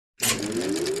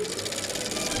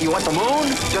You want the moon?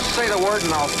 Just say the word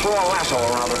and I'll throw a lasso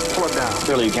around it and pull it down.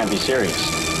 Clearly you can't be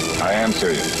serious. I am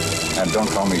serious. And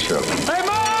don't call me Shirley. Hey,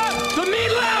 Mom! The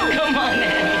meatloaf! Come on,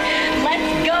 Annie.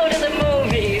 Let's go to the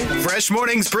movies. Fresh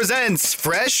Mornings presents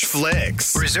Fresh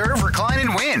Flicks. Reserve, recline,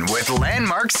 and win with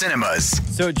Landmark Cinemas.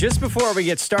 So just before we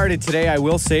get started today, I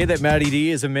will say that Matty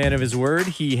D is a man of his word.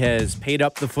 He has paid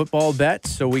up the football bet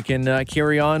so we can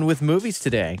carry on with movies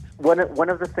today. One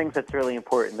of the things that's really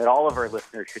important that all of our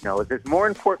listeners should know is there's more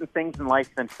important things in life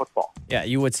than football. Yeah,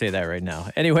 you would say that right now.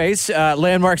 Anyways,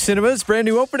 Landmark Cinemas, brand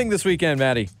new opening this weekend,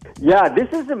 Matty. Yeah,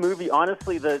 this is a movie,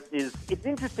 honestly, it's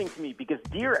interesting to me because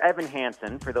Dear Evan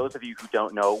Hansen, for those of you who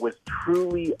don't know, was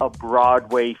truly a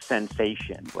Broadway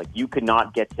sensation. Like, you could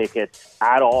not get tickets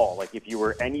at all. Like, if you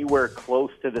were anywhere close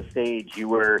to the stage, you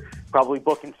were probably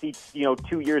booking seats,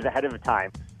 2 years ahead of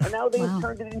time. And now they've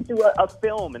turned it into a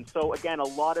film. And so, again, a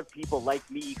lot of people like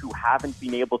me who haven't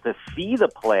been able to see the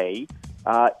play,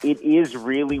 it is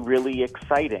really, really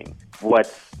exciting.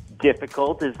 What's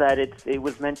difficult is that it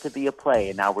was meant to be a play,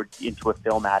 and now we're into a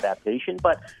film adaptation.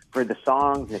 But for the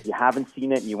songs, if you haven't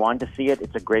seen it and you want to see it,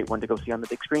 it's a great one to go see on the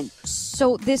big screen.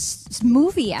 So this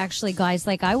movie, actually, guys,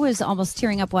 like I was almost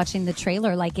tearing up watching the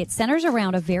trailer. Like, it centers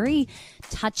around a very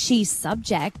touchy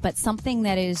subject, but something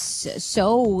that is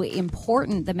so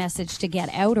important, the message to get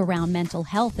out around mental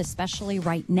health, especially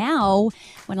right now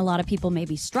when a lot of people may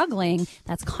be struggling.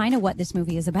 That's kind of what this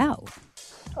movie is about.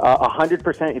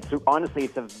 100%. It's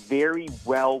a very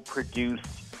well-produced,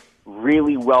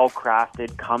 really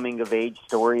well-crafted coming-of-age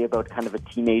story about kind of a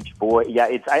teenage boy. Yeah,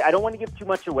 I don't want to give too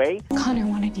much away. Connor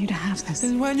wanted you to have this.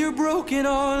 And when you're broken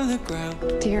on the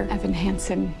ground. Dear Evan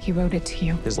Hansen, he wrote it to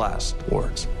you. His last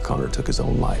words, Connor took his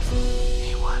own life.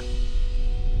 Hey, what?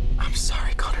 I'm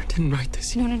sorry, Connor didn't write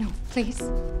this. No, please.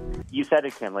 You said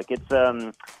it, Kim. Like, it's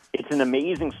an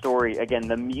amazing story. Again,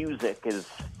 the music is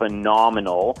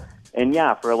phenomenal. And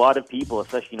yeah, for a lot of people,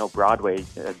 especially, Broadway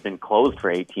has been closed for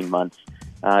 18 months.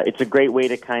 It's a great way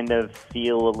to kind of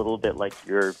feel a little bit like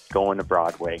you're going to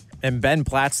Broadway. And Ben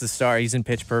Platt's the star. He's in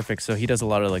Pitch Perfect, so he does a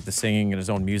lot of the singing and his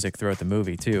own music throughout the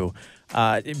movie too.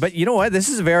 But you know what? This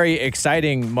is a very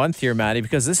exciting month here, Maddie,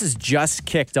 because this is just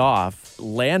kicked off.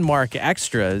 Landmark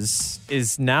Extras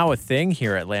is now a thing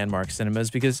here at Landmark Cinemas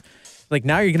because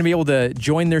now you're going to be able to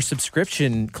join their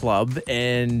subscription club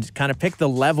and kind of pick the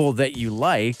level that you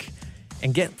like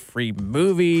and get free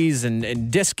movies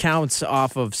and discounts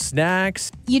off of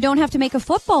snacks. You don't have to make a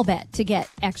football bet to get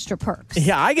extra perks.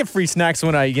 Yeah, I get free snacks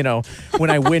when I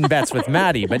win bets with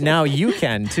Maddie, but now you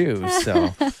can too,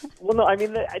 so. Well, no, I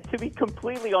mean, to be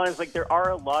completely honest, there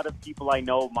are a lot of people I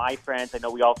know, my friends, I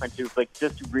know we all friends who've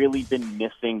just really been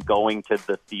missing going to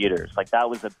the theaters.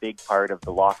 That was a big part of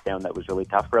the lockdown that was really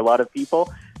tough for a lot of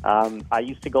people. I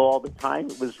used to go all the time.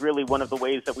 It was really one of the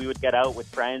ways that we would get out with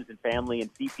friends and family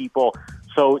and see people.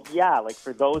 So, yeah,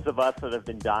 for those of us that have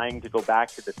been dying to go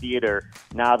back to the theater,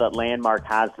 now that Landmark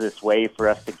has this way for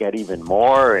us to get even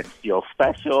more and feel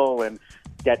special and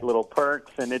get little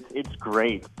perks, and it's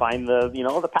great. Find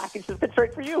the package that fits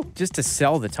right for you. Just to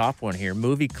sell the top one here,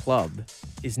 Movie Club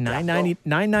is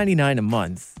 $9.99 a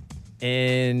month,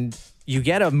 and you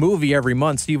get a movie every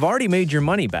month, so you've already made your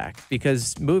money back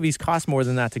because movies cost more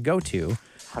than that to go to.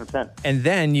 100%. And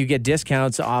then you get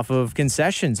discounts off of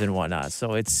concessions and whatnot.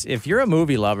 So if you're a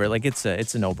movie lover, it's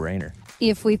a no-brainer.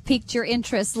 If we've piqued your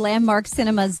interest,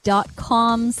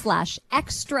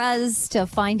 landmarkcinemas.com/extras to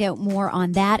find out more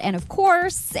on that. And of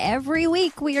course, every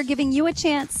week we are giving you a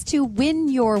chance to win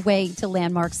your way to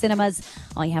Landmark Cinemas.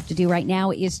 All you have to do right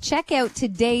now is check out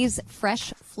today's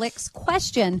Fresh Flicks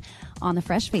question on the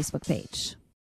Fresh Facebook page.